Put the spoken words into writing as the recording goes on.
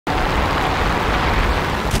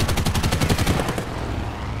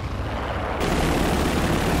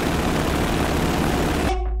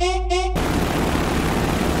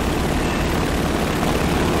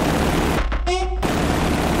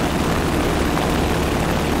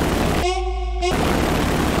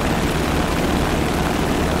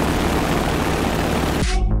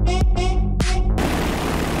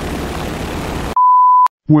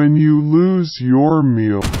When you lose your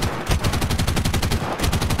meal.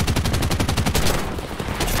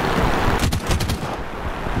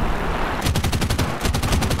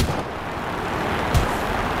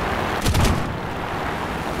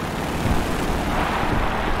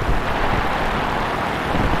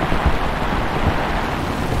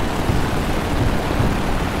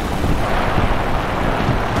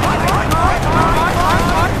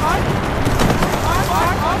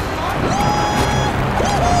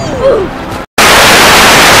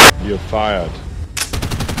 You're fired.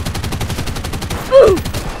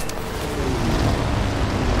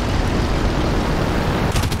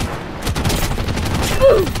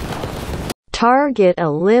 Target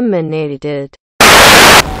eliminated.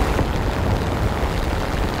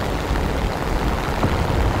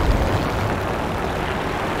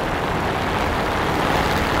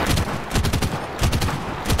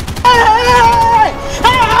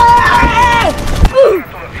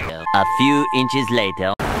 A few inches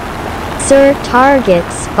later. Sir, target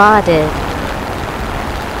spotted.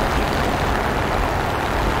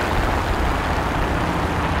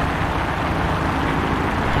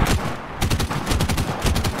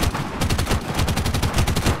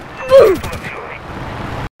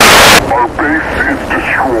 Our base is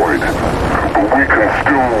destroyed, but we can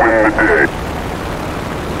still win the day.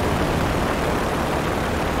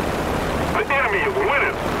 The enemy is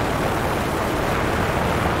winning!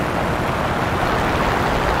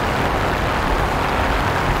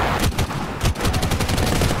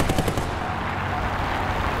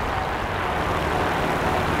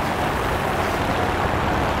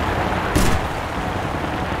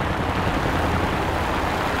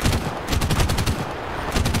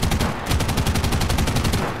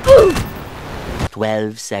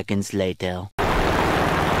 12 seconds later.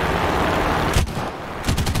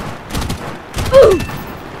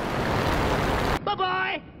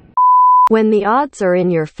 Bye-bye! When the odds are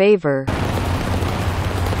in your favor.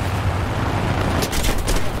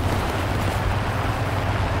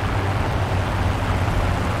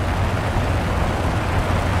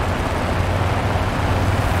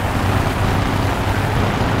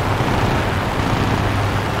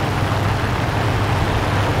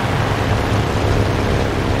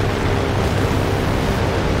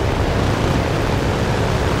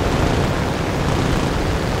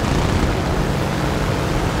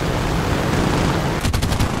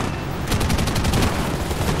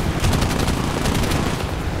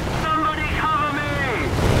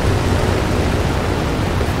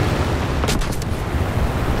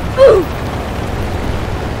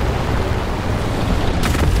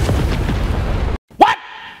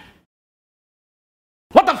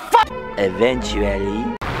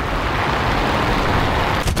 Eventually.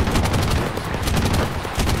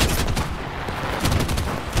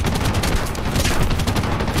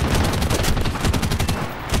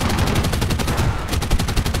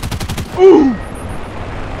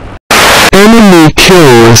 Enemy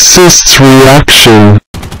kill assists reaction.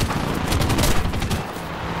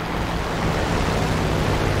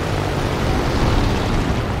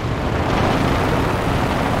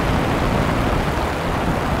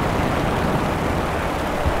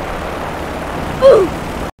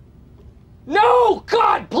 No!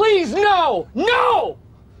 God, please, no! No!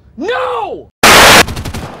 No!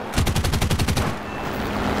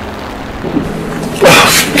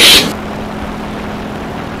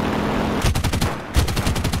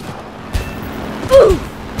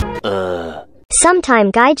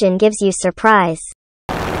 Sometime Gaijin gives you surprise.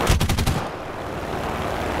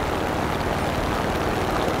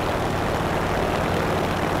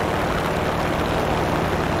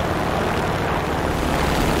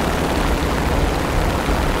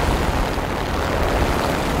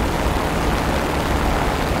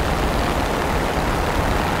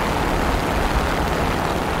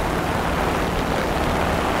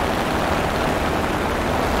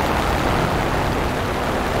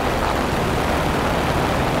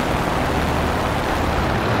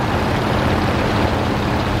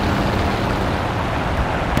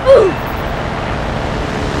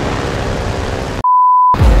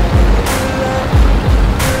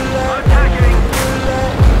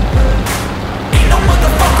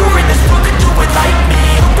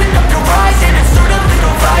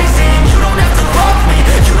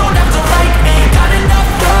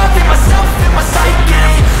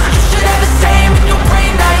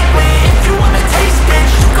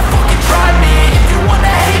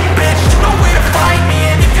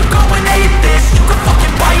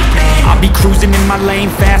 be cruising in my lane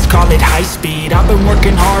fast, call it high speed. I've been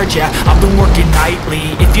working hard, yeah, I've been working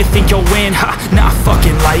nightly. If you think you'll win, ha, not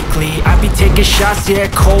fucking likely. I be taking shots, yeah,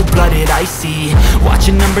 cold-blooded, icy.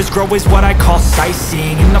 Watching numbers grow is what I call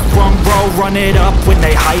sightseeing. In the front row, run it up when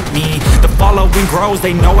they hype me. The following grows,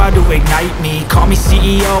 they know how to ignite me. Call me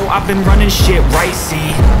CEO, I've been running shit right,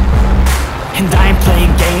 see. And I ain't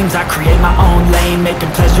playing games, I create my own lane,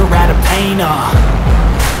 making pleasure out of pain,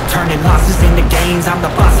 turning losses into gains, I'm the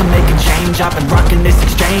boss, I'm making change. I've been rocking this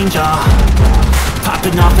exchange,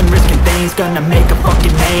 popping off and risking things, gonna make a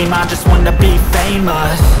fucking name. I just wanna be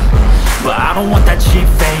famous, but I don't want that cheap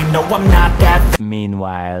fame. No, I'm not that.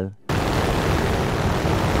 Meanwhile,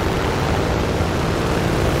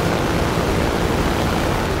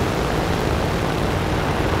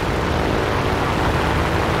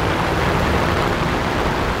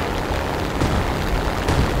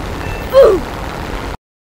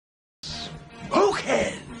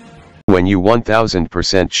 when you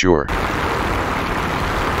 1000% sure.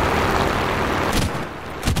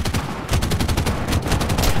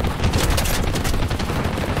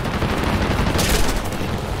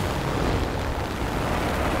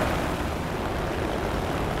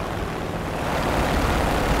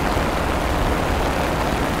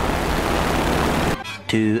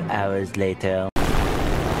 Two hours later.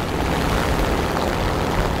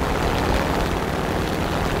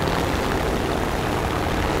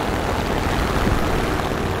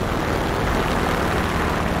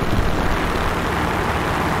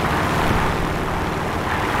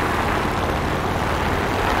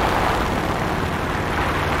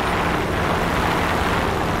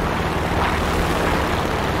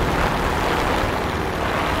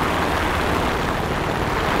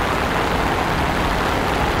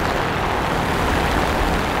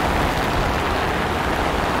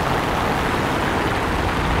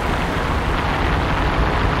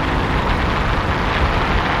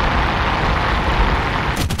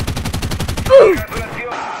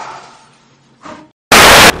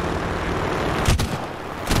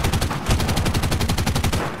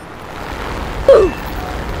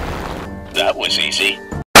 That was easy.